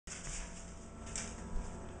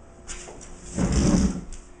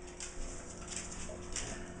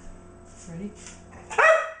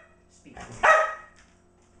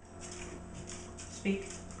Speak.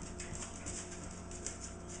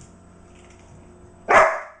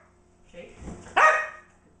 Shake.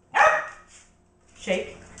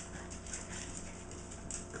 Shake.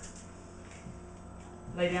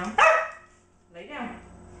 Lay down. Lay down.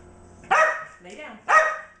 Lay down.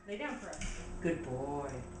 Lay down for us. Good boy.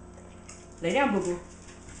 Lay down, boo-boo.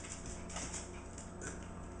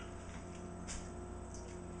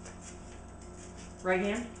 Right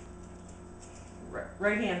hand.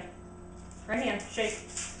 Right hand. Right hand. Shake.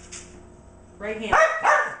 Right hand.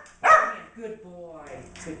 Right hand. Good boy.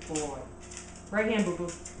 Good boy. Right hand, boo-boo.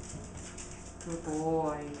 Good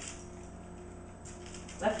boy.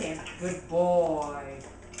 Left hand. Good boy.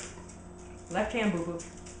 Left hand, boo-boo.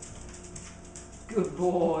 Good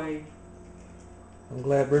boy. I'm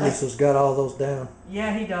glad Brutus has got all those down.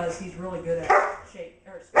 Yeah, he does. He's really good at it. Shake.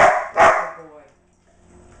 Or speak. Good boy.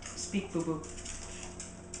 Speak, boo-boo.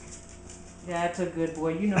 That's a good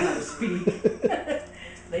boy. You know how to speak.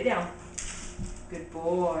 Lay down. Good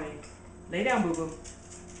boy. Lay down, boo-boo.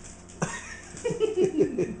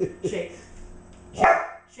 Shake. Shake.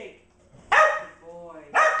 Shake. Good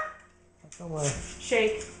boy.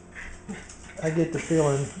 Shake. I get the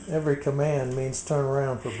feeling every command means turn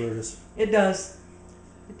around for Brutus. It does.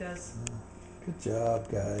 It does. Good job,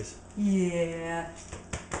 guys. Yeah.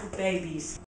 The babies.